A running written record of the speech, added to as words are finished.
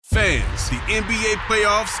Fans, the NBA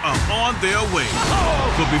playoffs are on their way.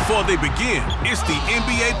 But before they begin, it's the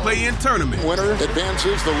NBA Play-In Tournament. Winner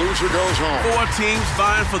advances, the loser goes home. 4 teams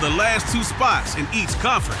vying for the last 2 spots in each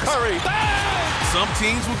conference. Hurry! Some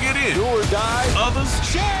teams will get in. Do or die. Others,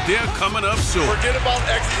 they're coming up short. Forget about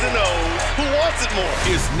X's and O's. Who wants it more?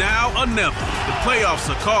 It's now or never. The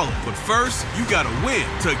playoffs are calling. But first, you gotta win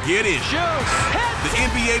to get in. The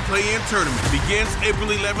NBA Play-In Tournament begins April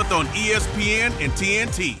 11th on ESPN and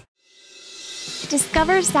TNT.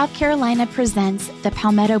 Discover South Carolina presents The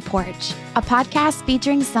Palmetto Porch, a podcast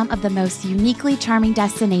featuring some of the most uniquely charming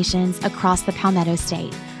destinations across the Palmetto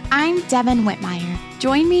State. I'm Devin Whitmire.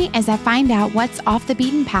 Join me as I find out what's off the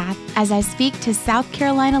beaten path as I speak to South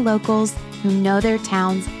Carolina locals who know their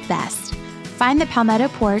towns best. Find The Palmetto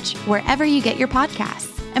Porch wherever you get your podcasts.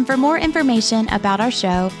 And for more information about our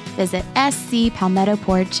show, visit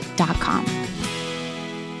scpalmettoporch.com.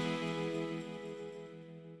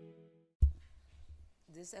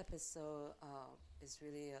 This episode is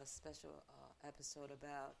really a special episode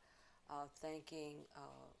about thanking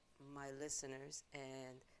my listeners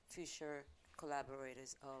and future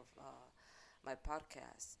collaborators of my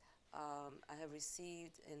podcast. I have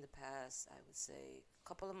received in the past, I would say,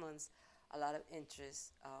 couple of months, a lot of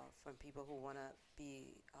interest from people who want to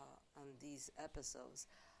be on these episodes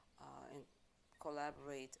and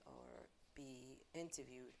collaborate or be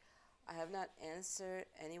interviewed. I have not answered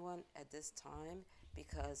anyone at this time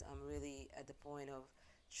because I'm really at the point of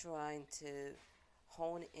trying to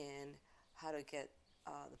hone in how to get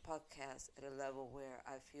the podcast at a level where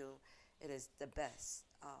I feel it is the best.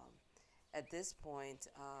 At this point,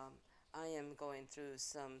 I am going through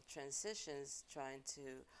some transitions, trying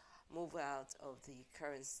to move out of the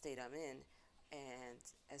current state I'm in, and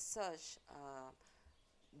as such,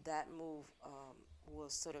 that move will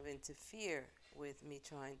sort of interfere with me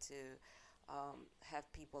trying to have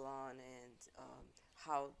people on and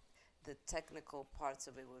how the technical parts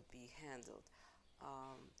of it would be handled.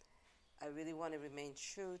 I really want to remain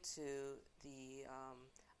true to the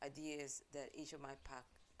ideas that each of my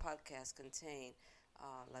podcasts contain,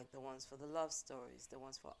 like the ones for the love stories, the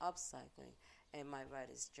ones for upcycling, and my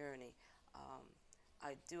writer's journey.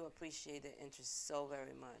 I do appreciate the interest so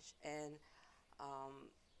very much. And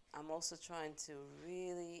I'm also trying to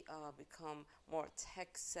really become more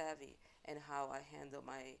tech savvy in how I handle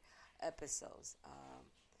my episodes.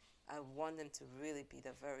 I want them to really be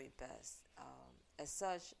the very best. As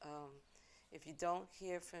such, if you don't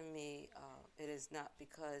hear from me, it is not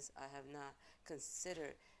because I have not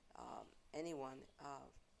considered anyone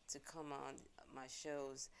to come on my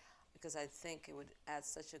shows, because I think it would add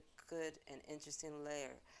such a good and interesting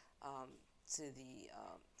layer to the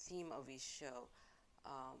theme of each show.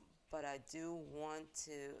 But I do want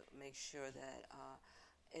to make sure that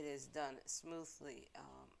it is done smoothly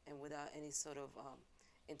and without any sort of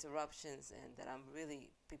interruptions, and that I'm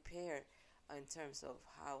really prepared in terms of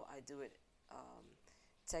how I do it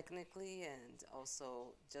technically, and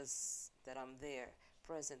also just that I'm there,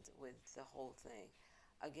 present with the whole thing.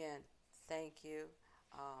 Again, thank you.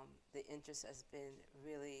 The interest has been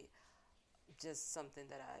really just something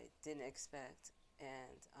that I didn't expect,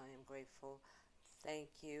 and I am grateful.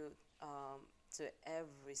 Thank you to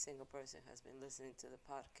every single person who has been listening to the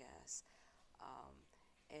podcast.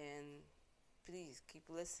 And please keep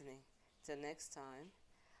listening. Till next time,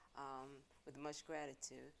 with much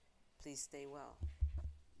gratitude, please stay well.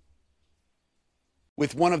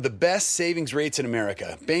 With one of the best savings rates in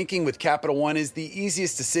America, banking with Capital One is the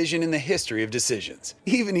easiest decision in the history of decisions.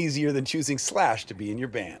 Even easier than choosing Slash to be in your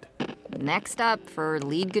band. Next up for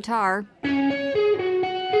lead guitar.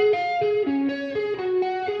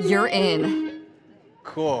 You're in.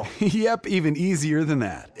 Cool. Yep, even easier than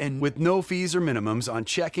that. And with no fees or minimums on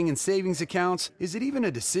checking and savings accounts, is it even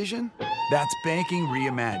a decision? That's banking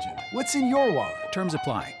reimagined. What's in your wallet? Terms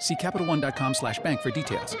apply. See CapitalOne.com/bank for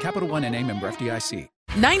details. Capital One N.A. member FDIC.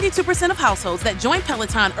 92% of households that join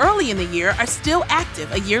Peloton early in the year are still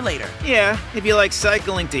active a year later. Yeah, if you like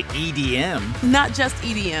cycling to EDM. Not just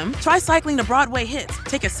EDM. Try cycling to Broadway hits,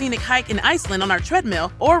 take a scenic hike in Iceland on our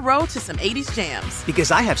treadmill, or row to some 80s jams.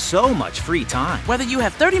 Because I have so much free time. Whether you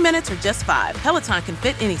have 30 minutes or just 5, Peloton can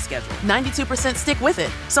fit any schedule. 92% stick with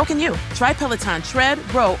it. So can you. Try Peloton tread,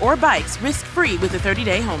 row, or bikes risk-free with a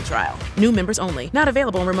 30-day home trial. New members only. Not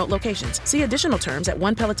available in remote locations. See additional terms at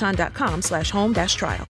onepeloton.com/home-trial.